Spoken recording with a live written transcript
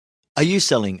Are you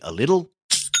selling a little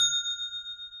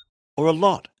or a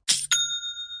lot?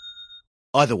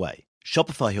 Either way,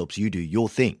 Shopify helps you do your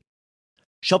thing.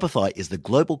 Shopify is the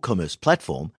global commerce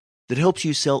platform that helps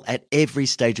you sell at every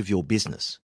stage of your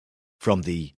business. From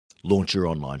the launch your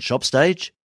online shop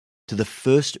stage, to the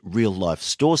first real-life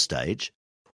store stage,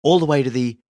 all the way to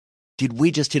the did we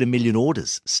just hit 1 million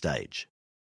orders stage.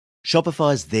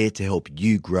 Shopify's there to help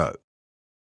you grow.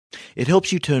 It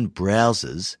helps you turn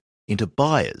browsers into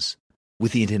buyers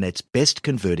with the internet's best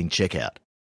converting checkout.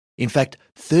 In fact,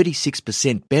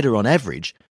 36% better on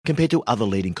average compared to other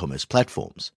leading commerce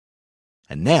platforms.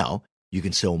 And now you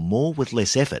can sell more with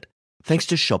less effort thanks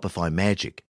to Shopify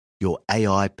Magic, your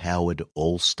AI-powered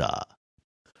all-star.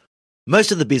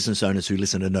 Most of the business owners who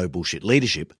listen to No Bullshit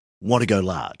Leadership want to go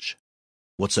large.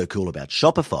 What's so cool about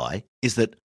Shopify is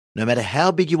that no matter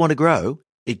how big you want to grow,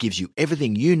 it gives you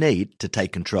everything you need to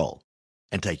take control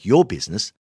and take your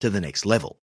business to the next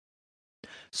level.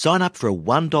 Sign up for a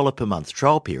 $1 per month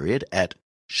trial period at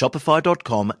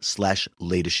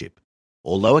shopify.com/leadership,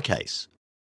 all lowercase.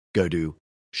 Go to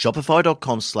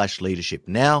shopify.com/leadership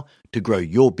now to grow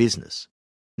your business,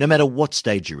 no matter what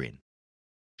stage you're in.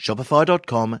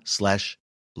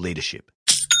 Shopify.com/leadership.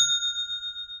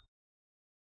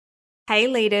 Hey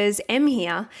leaders, Em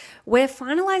here. We're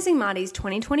finalising Marty's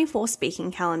 2024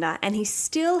 speaking calendar and he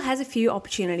still has a few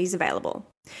opportunities available.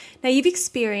 Now you've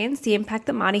experienced the impact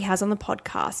that Marty has on the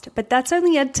podcast, but that's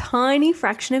only a tiny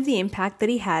fraction of the impact that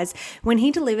he has when he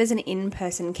delivers an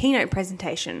in-person keynote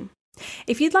presentation.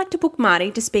 If you'd like to book Marty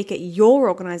to speak at your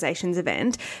organisation's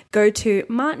event, go to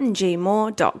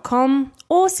martingmoore.com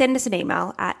or send us an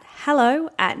email at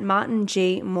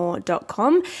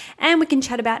hello@martingmoore.com and we can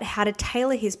chat about how to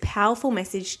tailor his powerful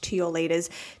message to your leaders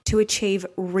to achieve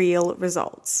real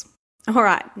results. All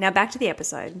right, now back to the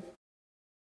episode.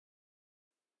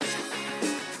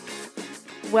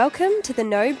 Welcome to the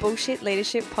No Bullshit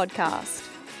Leadership Podcast.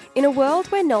 In a world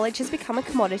where knowledge has become a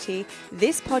commodity,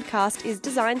 this podcast is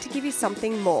designed to give you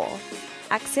something more.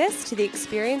 Access to the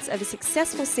experience of a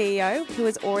successful CEO who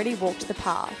has already walked the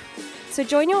path. So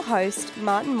join your host,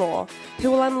 Martin Moore,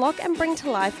 who will unlock and bring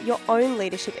to life your own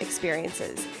leadership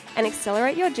experiences and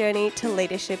accelerate your journey to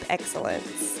leadership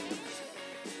excellence.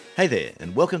 Hey there,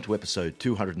 and welcome to episode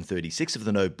 236 of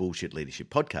the No Bullshit Leadership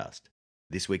Podcast.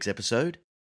 This week's episode,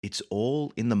 it's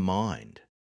all in the mind,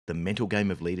 the mental game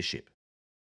of leadership.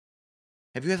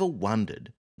 Have you ever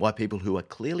wondered why people who are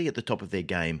clearly at the top of their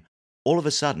game all of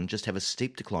a sudden just have a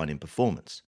steep decline in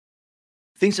performance?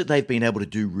 Things that they've been able to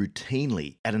do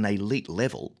routinely at an elite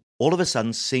level all of a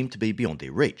sudden seem to be beyond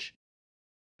their reach.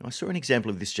 Now, I saw an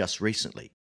example of this just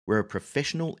recently, where a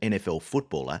professional NFL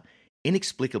footballer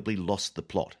inexplicably lost the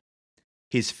plot.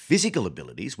 His physical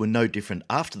abilities were no different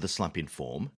after the slump in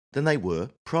form than they were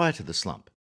prior to the slump,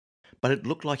 but it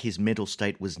looked like his mental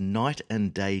state was night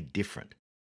and day different.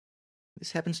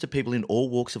 This happens to people in all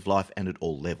walks of life and at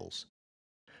all levels.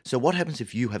 So what happens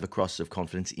if you have a crisis of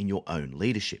confidence in your own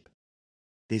leadership?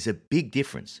 There's a big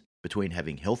difference between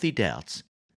having healthy doubts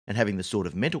and having the sort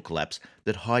of mental collapse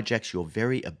that hijacks your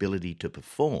very ability to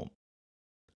perform.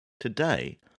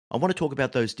 Today, I want to talk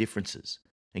about those differences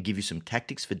and give you some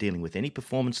tactics for dealing with any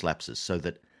performance lapses so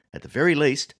that, at the very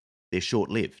least, they're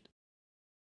short-lived.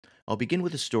 I'll begin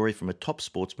with a story from a top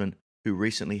sportsman who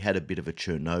recently had a bit of a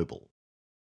Chernobyl.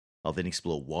 I'll then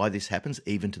explore why this happens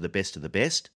even to the best of the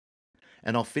best,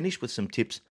 and I'll finish with some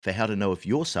tips for how to know if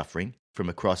you're suffering from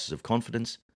a crisis of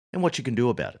confidence and what you can do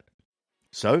about it.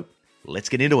 So, let's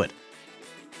get into it.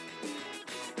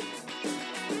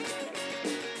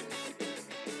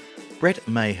 Brett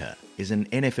Maher is an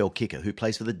NFL kicker who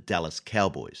plays for the Dallas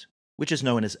Cowboys, which is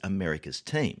known as America's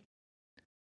team.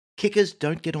 Kickers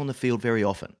don't get on the field very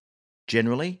often,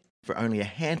 generally for only a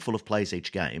handful of plays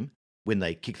each game, when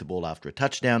they kick the ball after a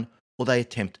touchdown or they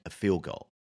attempt a field goal.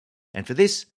 And for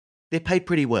this, they're paid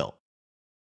pretty well.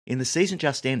 In the season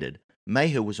just ended,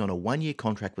 Maher was on a 1-year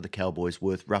contract with the Cowboys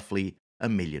worth roughly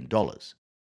 $1 million.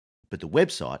 But the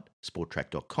website,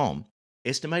 Sportrack.com,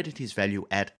 estimated his value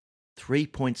at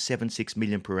 $3.76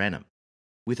 million per annum,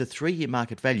 with a 3-year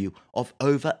market value of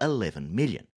over $11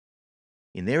 million.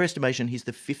 In their estimation, he's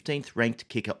the 15th ranked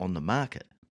kicker on the market.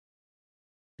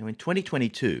 Now in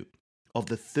 2022, of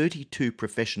the 32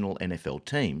 professional NFL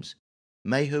teams,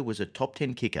 Maher was a top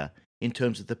 10 kicker in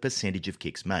terms of the percentage of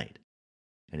kicks made.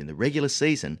 And in the regular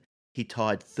season, he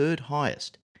tied third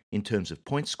highest in terms of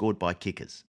points scored by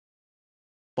kickers.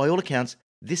 By all accounts,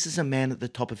 this is a man at the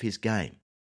top of his game.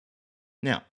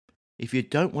 Now, if you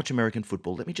don't watch American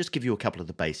football, let me just give you a couple of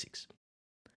the basics.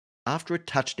 After a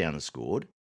touchdown is scored,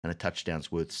 and a touchdown's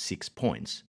worth 6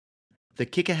 points, the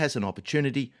kicker has an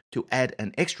opportunity to add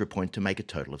an extra point to make a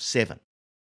total of 7.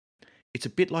 It's a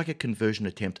bit like a conversion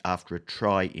attempt after a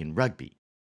try in rugby,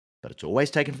 but it's always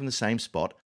taken from the same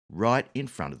spot, right in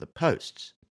front of the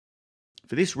posts.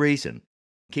 For this reason,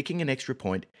 kicking an extra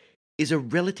point is a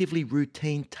relatively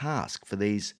routine task for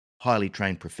these highly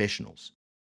trained professionals.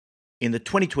 In the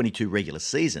 2022 regular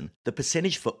season, the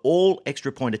percentage for all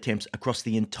extra point attempts across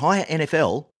the entire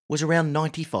NFL was around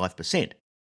 95%.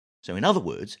 So in other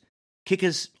words,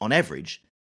 kickers, on average,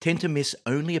 tend to miss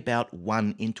only about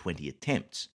 1 in 20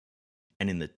 attempts. And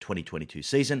in the 2022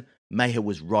 season, Maher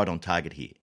was right on target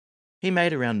here. He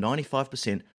made around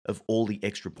 95% of all the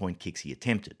extra point kicks he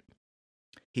attempted.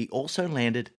 He also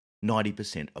landed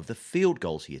 90% of the field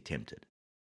goals he attempted.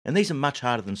 And these are much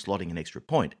harder than slotting an extra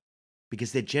point,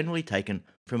 because they're generally taken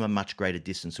from a much greater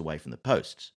distance away from the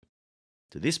posts.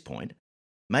 To this point,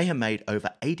 Maher made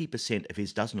over 80% of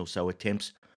his dozen or so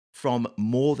attempts from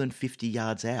more than 50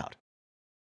 yards out.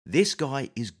 This guy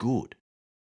is good.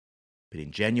 But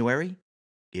in January,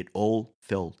 it all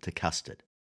fell to custard.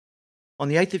 On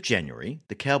the 8th of January,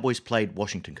 the Cowboys played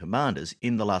Washington Commanders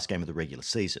in the last game of the regular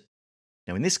season.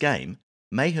 Now in this game,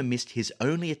 Maher missed his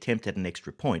only attempt at an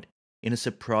extra point in a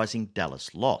surprising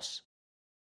Dallas loss.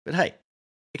 But hey,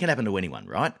 it can happen to anyone,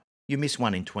 right? You miss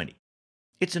 1 in 20.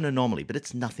 It's an anomaly, but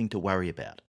it's nothing to worry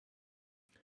about.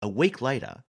 A week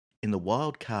later, in the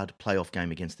wild card playoff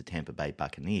game against the Tampa Bay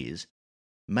Buccaneers,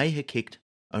 Maher kicked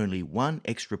only 1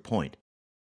 extra point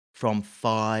from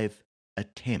 5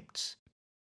 attempts.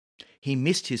 He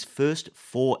missed his first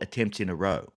 4 attempts in a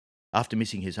row after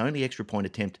missing his only extra point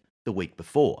attempt the week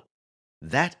before.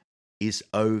 That is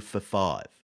 0 for 5.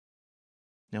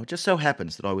 Now, it just so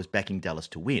happens that I was backing Dallas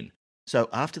to win, so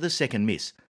after the second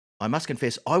miss, I must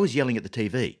confess I was yelling at the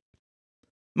TV.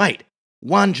 Mate,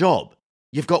 1 job.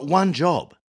 You've got 1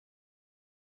 job.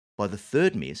 By the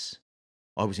third miss,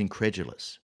 I was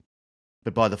incredulous.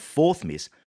 But by the 4th miss,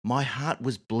 my heart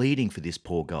was bleeding for this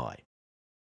poor guy.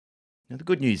 Now, the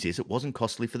good news is it wasn't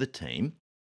costly for the team.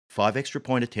 5 extra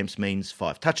point attempts means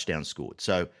 5 touchdowns scored,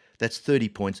 so that's 30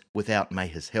 points without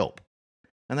Maher's help.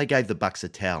 And they gave the Bucs a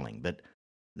toweling, but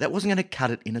that wasn't going to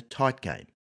cut it in a tight game.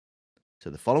 So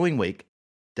the following week,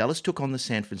 Dallas took on the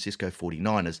San Francisco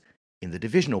 49ers in the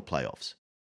divisional playoffs.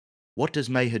 What does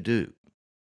Maher do?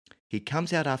 He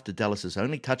comes out after Dallas's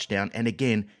only touchdown, and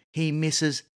again, he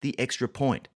misses the extra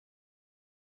point.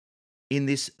 In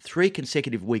this 3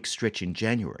 consecutive week stretch in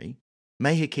January,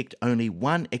 Maher kicked only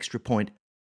 1 extra point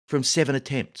from 7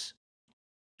 attempts.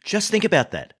 Just think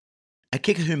about that. A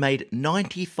kicker who made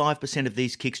 95% of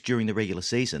these kicks during the regular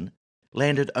season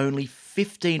landed only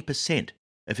 15%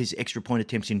 of his extra point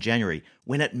attempts in January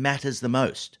when it matters the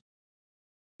most.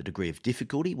 The degree of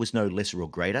difficulty was no lesser or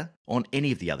greater on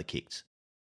any of the other kicks,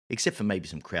 except for maybe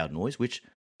some crowd noise, which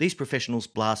these professionals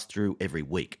blast through every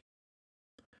week.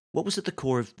 What was at the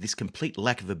core of this complete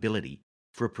lack of ability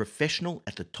for a professional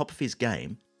at the top of his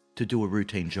game to do a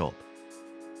routine job?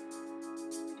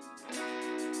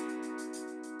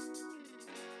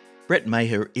 Brett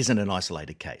Maher isn't an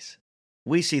isolated case.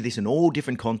 We see this in all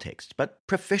different contexts, but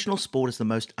professional sport is the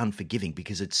most unforgiving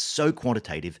because it's so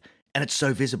quantitative and it's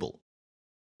so visible.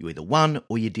 You either won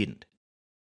or you didn't.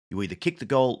 You either kicked the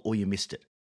goal or you missed it.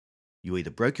 You either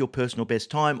broke your personal best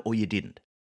time or you didn't.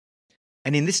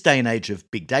 And in this day and age of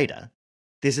big data,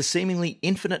 there's a seemingly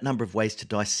infinite number of ways to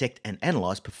dissect and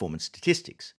analyse performance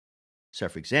statistics. So,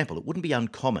 for example, it wouldn't be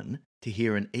uncommon to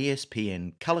hear an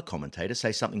ESPN colour commentator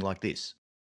say something like this.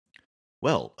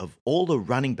 Well, of all the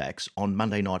running backs on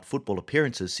Monday Night Football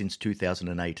appearances since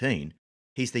 2018,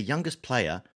 he's the youngest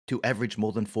player to average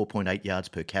more than 4.8 yards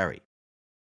per carry.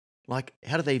 Like,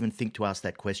 how do they even think to ask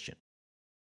that question?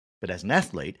 But as an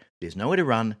athlete, there's nowhere to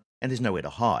run and there's nowhere to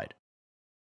hide.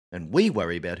 And we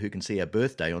worry about who can see our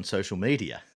birthday on social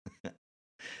media.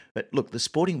 But look, the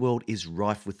sporting world is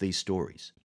rife with these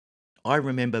stories. I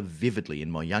remember vividly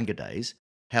in my younger days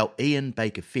how Ian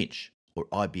Baker Finch, or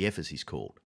IBF as he's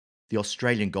called, the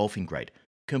Australian golfing great,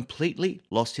 completely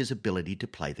lost his ability to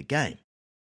play the game.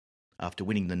 After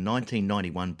winning the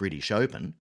 1991 British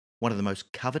Open, one of the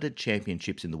most coveted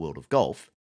championships in the world of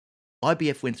golf,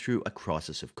 IBF went through a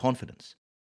crisis of confidence.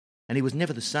 And he was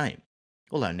never the same,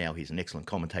 although now he's an excellent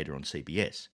commentator on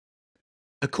CBS.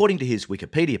 According to his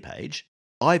Wikipedia page,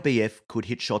 IBF could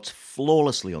hit shots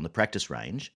flawlessly on the practice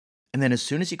range, and then as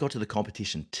soon as he got to the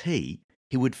competition tee,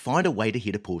 he would find a way to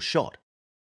hit a poor shot.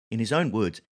 In his own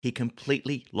words, he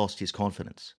completely lost his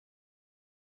confidence.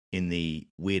 In the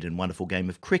weird and wonderful game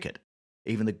of cricket,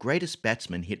 even the greatest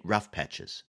batsmen hit rough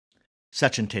patches.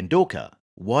 Sachin Tendulkar,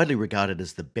 widely regarded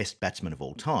as the best batsman of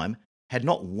all time, had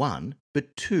not 1,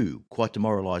 but 2 quite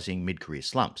demoralising mid-career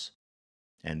slumps.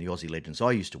 and the Aussie legends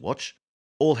I used to watch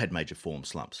all had major form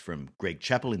slumps, from Greg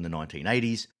Chappell in the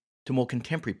 1980s to more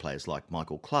contemporary players like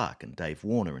Michael Clarke and Dave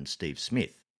Warner and Steve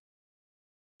Smith.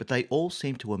 But they all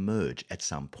seem to emerge at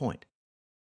some point.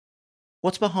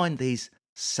 What's behind these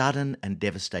sudden and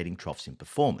devastating troughs in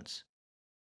performance?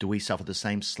 Do we suffer the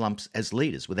same slumps as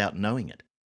leaders without knowing it?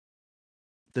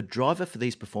 The driver for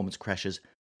these performance crashes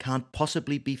can't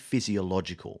possibly be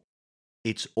physiological.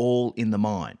 It's all in the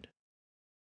mind.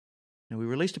 Now, we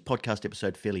released a podcast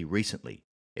episode fairly recently,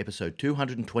 episode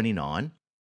 229,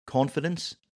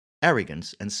 Confidence,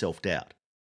 Arrogance and Self-Doubt.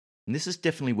 And this is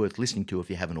definitely worth listening to if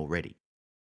you haven't already.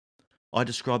 I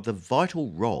describe the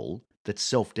vital role that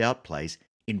self-doubt plays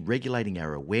in regulating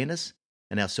our awareness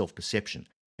and our self-perception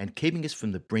and keeping us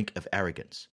from the brink of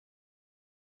arrogance.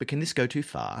 But can this go too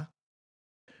far?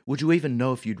 Would you even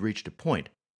know if you'd reached a point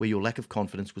where your lack of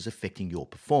confidence was affecting your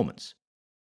performance?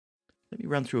 Let me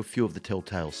run through a few of the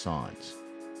telltale signs.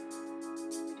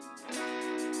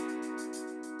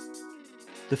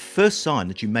 The first sign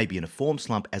that you may be in a form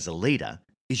slump as a leader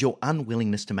is your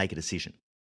unwillingness to make a decision.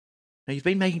 Now, you've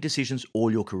been making decisions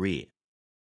all your career,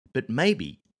 but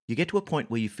maybe you get to a point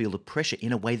where you feel the pressure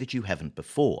in a way that you haven't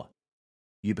before.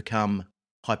 You become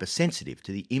hypersensitive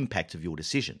to the impact of your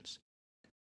decisions.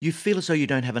 You feel as though you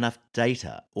don't have enough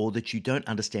data or that you don't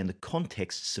understand the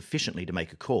context sufficiently to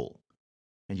make a call.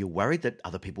 And you're worried that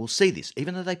other people will see this,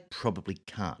 even though they probably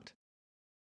can't.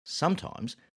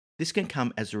 Sometimes this can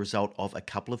come as a result of a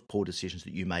couple of poor decisions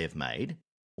that you may have made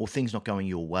or things not going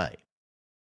your way.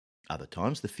 Other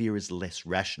times the fear is less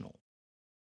rational.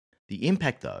 The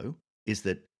impact, though, is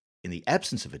that in the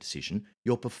absence of a decision,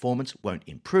 your performance won't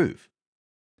improve.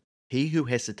 He who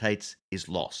hesitates is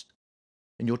lost.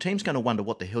 And your team's going to wonder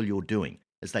what the hell you're doing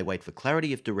as they wait for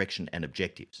clarity of direction and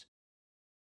objectives.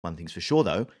 One thing's for sure,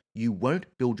 though, you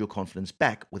won't build your confidence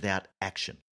back without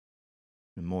action.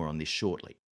 And more on this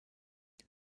shortly.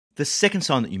 The second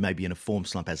sign that you may be in a form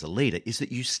slump as a leader is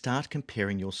that you start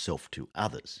comparing yourself to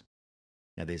others.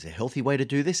 Now, there's a healthy way to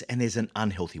do this and there's an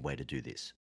unhealthy way to do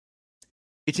this.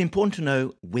 It's important to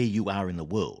know where you are in the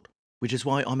world, which is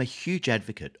why I'm a huge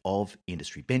advocate of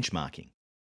industry benchmarking.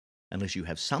 Unless you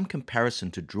have some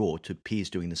comparison to draw to peers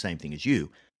doing the same thing as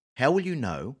you, how will you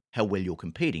know how well you're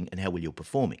competing and how well you're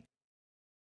performing?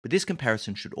 But this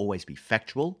comparison should always be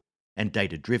factual and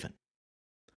data-driven.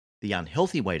 The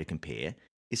unhealthy way to compare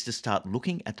is to start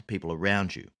looking at the people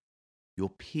around you, your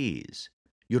peers,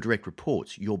 your direct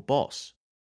reports, your boss,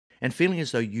 and feeling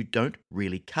as though you don't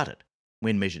really cut it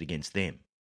when measured against them.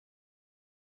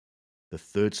 The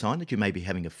third sign that you may be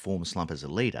having a form slump as a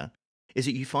leader is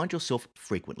that you find yourself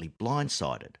frequently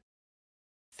blindsided.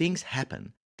 Things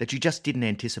happen that you just didn't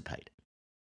anticipate.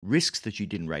 Risks that you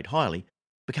didn't rate highly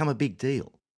become a big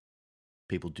deal.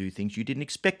 People do things you didn't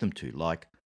expect them to, like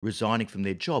resigning from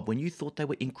their job when you thought they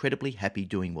were incredibly happy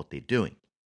doing what they're doing.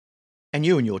 And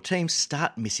you and your team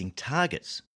start missing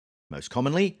targets, most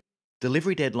commonly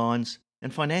delivery deadlines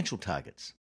and financial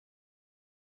targets.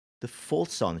 The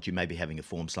fourth sign that you may be having a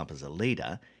form slump as a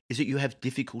leader is that you have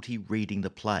difficulty reading the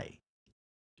play.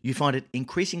 You find it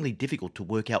increasingly difficult to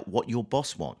work out what your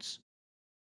boss wants.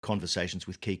 Conversations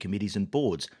with key committees and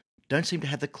boards don't seem to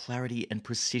have the clarity and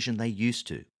precision they used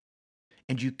to.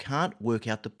 And you can't work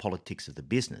out the politics of the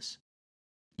business.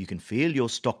 You can feel your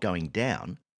stock going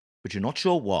down, but you're not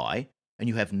sure why, and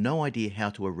you have no idea how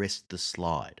to arrest the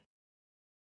slide.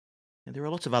 And there are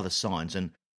lots of other signs, and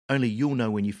only you'll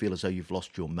know when you feel as though you've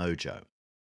lost your mojo.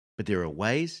 But there are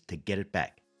ways to get it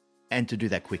back, and to do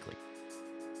that quickly.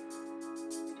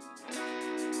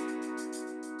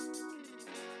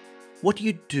 What do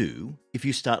you do if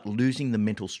you start losing the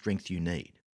mental strength you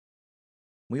need?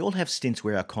 We all have stints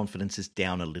where our confidence is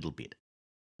down a little bit.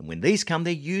 And when these come,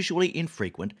 they're usually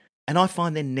infrequent, and I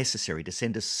find they're necessary to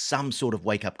send us some sort of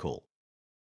wake-up call.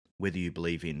 Whether you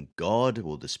believe in God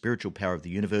or the spiritual power of the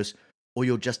universe, or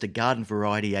you're just a garden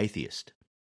variety atheist,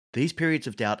 these periods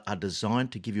of doubt are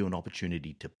designed to give you an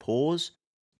opportunity to pause,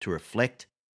 to reflect,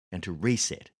 and to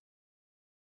reset.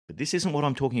 But this isn't what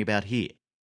I'm talking about here.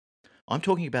 I'm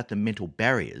talking about the mental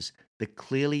barriers that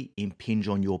clearly impinge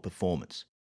on your performance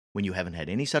when you haven't had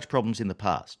any such problems in the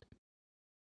past.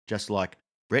 Just like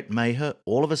Brett Maher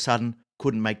all of a sudden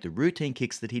couldn't make the routine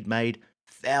kicks that he'd made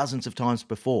thousands of times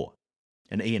before,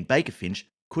 and Ian Baker Finch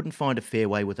couldn't find a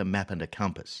fairway with a map and a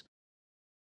compass.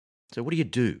 So what do you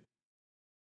do?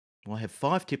 Well, I have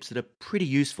 5 tips that are pretty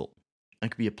useful and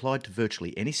can be applied to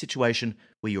virtually any situation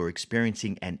where you're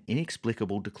experiencing an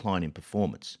inexplicable decline in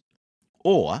performance,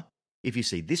 or if you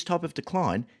see this type of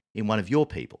decline in one of your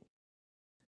people.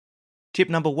 Tip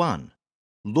number 1,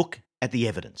 look at the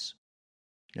evidence.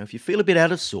 Now, if you feel a bit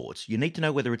out of sorts, you need to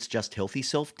know whether it's just healthy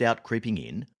self-doubt creeping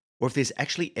in or if there's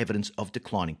actually evidence of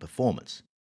declining performance.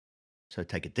 So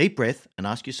take a deep breath and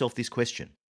ask yourself this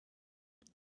question.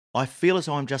 I feel as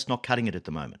though I'm just not cutting it at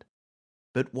the moment.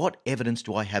 But what evidence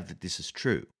do I have that this is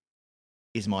true?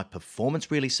 Is my performance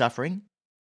really suffering?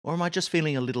 Or am I just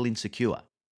feeling a little insecure?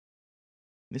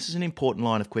 This is an important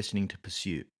line of questioning to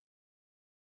pursue.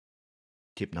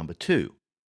 Tip number 2.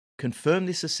 Confirm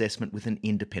this assessment with an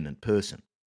independent person.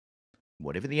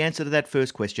 Whatever the answer to that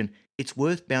first question, it's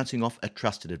worth bouncing off a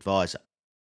trusted advisor.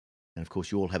 And of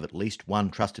course, you all have at least one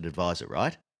trusted advisor,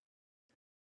 right?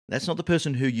 That's not the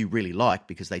person who you really like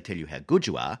because they tell you how good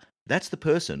you are. That's the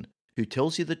person who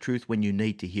tells you the truth when you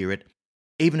need to hear it,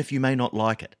 even if you may not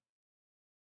like it.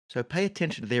 So pay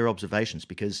attention to their observations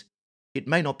because it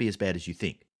may not be as bad as you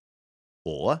think.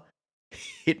 Or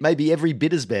it may be every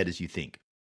bit as bad as you think.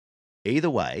 Either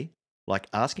way, like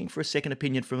asking for a second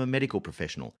opinion from a medical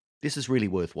professional, this is really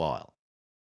worthwhile.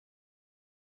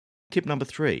 Tip number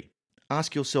 3.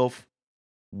 Ask yourself,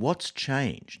 what's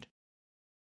changed?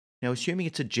 Now, assuming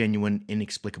it's a genuine,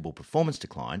 inexplicable performance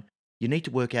decline, you need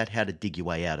to work out how to dig your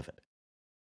way out of it.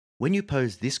 When you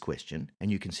pose this question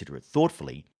and you consider it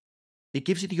thoughtfully, it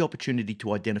gives you the opportunity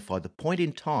to identify the point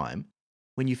in time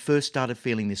when you first started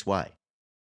feeling this way.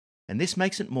 And this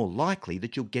makes it more likely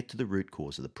that you'll get to the root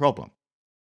cause of the problem.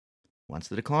 Once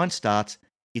the decline starts,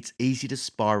 it's easy to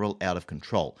spiral out of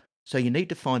control, so you need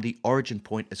to find the origin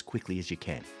point as quickly as you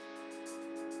can.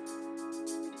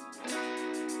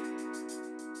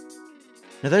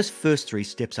 Now, those first 3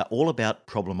 steps are all about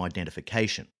problem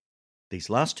identification. These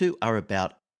last 2 are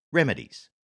about remedies.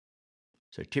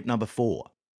 So tip number 4,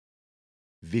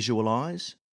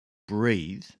 visualize,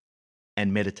 breathe,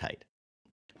 and meditate.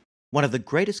 One of the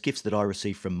greatest gifts that I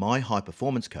received from my high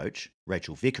performance coach,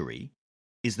 Rachel Vickery,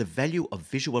 is the value of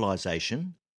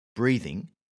visualization, breathing,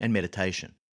 and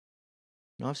meditation.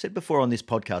 Now, I've said before on this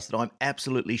podcast that I'm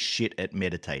absolutely shit at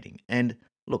meditating. And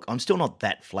look, I'm still not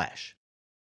that flash.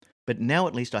 But now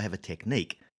at least I have a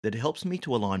technique that helps me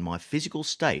to align my physical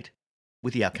state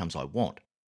with the outcomes I want.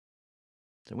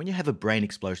 So when you have a brain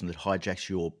explosion that hijacks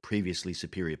your previously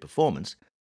superior performance,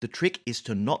 the trick is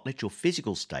to not let your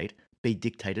physical state be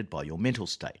dictated by your mental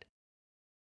state.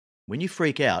 When you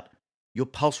freak out, your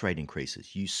pulse rate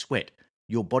increases, you sweat,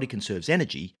 your body conserves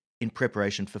energy in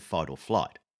preparation for fight or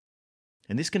flight.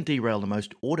 And this can derail the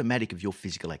most automatic of your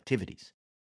physical activities.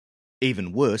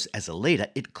 Even worse, as a leader,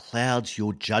 it clouds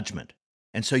your judgment,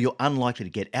 and so you're unlikely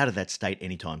to get out of that state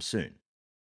anytime soon.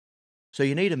 So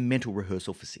you need a mental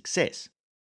rehearsal for success.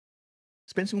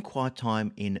 Spend some quiet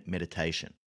time in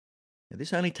meditation. Now,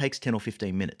 this only takes 10 or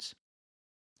 15 minutes.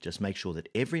 Just make sure that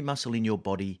every muscle in your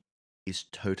body is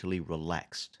totally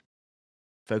relaxed.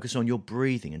 Focus on your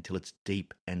breathing until it's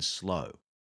deep and slow,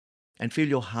 and feel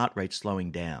your heart rate slowing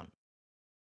down.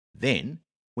 Then,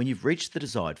 when you've reached the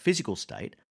desired physical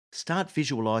state, start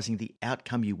visualizing the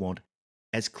outcome you want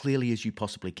as clearly as you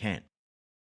possibly can.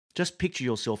 Just picture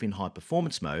yourself in high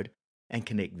performance mode and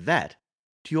connect that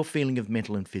to your feeling of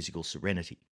mental and physical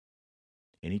serenity.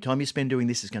 Any time you spend doing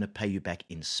this is going to pay you back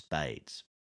in spades.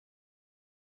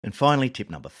 And finally, tip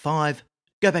number 5,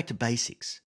 go back to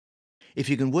basics. If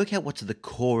you can work out what's at the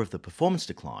core of the performance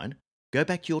decline, go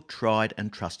back to your tried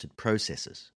and trusted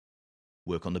processes.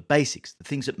 Work on the basics, the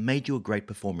things that made you a great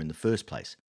performer in the first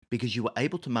place, because you were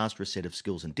able to master a set of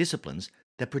skills and disciplines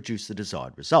that produce the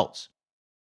desired results.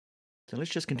 So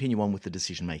let's just continue on with the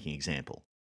decision-making example.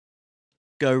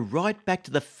 Go right back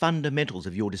to the fundamentals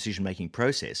of your decision-making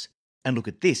process and look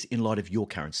at this in light of your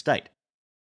current state.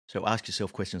 So ask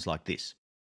yourself questions like this.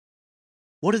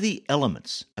 What are the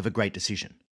elements of a great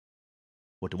decision?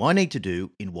 What do I need to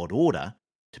do in what order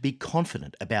to be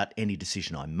confident about any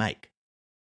decision I make?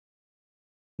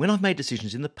 When I've made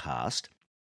decisions in the past,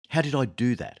 how did I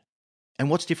do that? And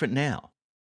what's different now?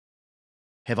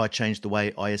 Have I changed the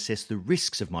way I assess the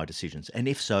risks of my decisions? And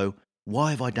if so,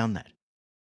 why have I done that?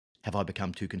 Have I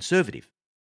become too conservative?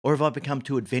 Or have I become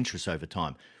too adventurous over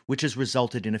time, which has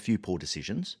resulted in a few poor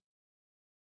decisions?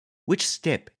 Which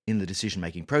step in the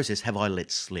decision-making process have I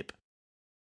let slip?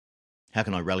 How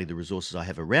can I rally the resources I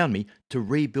have around me to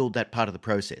rebuild that part of the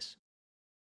process?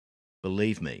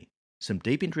 Believe me, some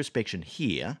deep introspection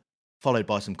here, followed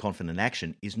by some confident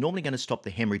action, is normally going to stop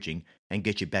the hemorrhaging and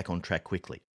get you back on track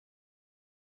quickly.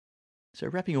 So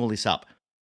wrapping all this up,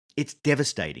 it's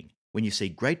devastating when you see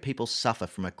great people suffer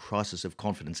from a crisis of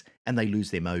confidence and they lose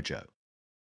their mojo.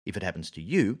 If it happens to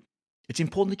you, it's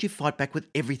important that you fight back with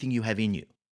everything you have in you.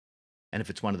 And if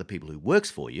it's one of the people who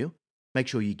works for you, make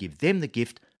sure you give them the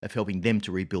gift of helping them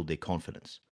to rebuild their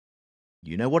confidence.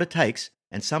 You know what it takes,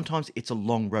 and sometimes it's a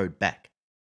long road back.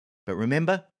 But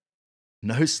remember,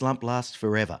 no slump lasts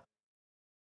forever.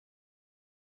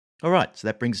 All right, so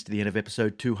that brings us to the end of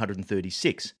episode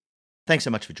 236. Thanks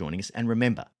so much for joining us. And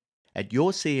remember, at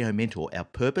Your CEO Mentor, our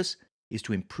purpose is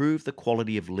to improve the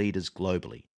quality of leaders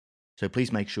globally. So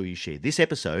please make sure you share this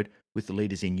episode with the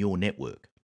leaders in your network.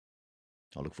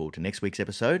 I look forward to next week's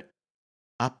episode.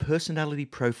 Are personality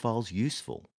profiles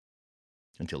useful?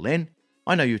 Until then,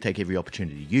 I know you'll take every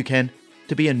opportunity you can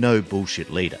to be a no bullshit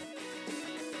leader.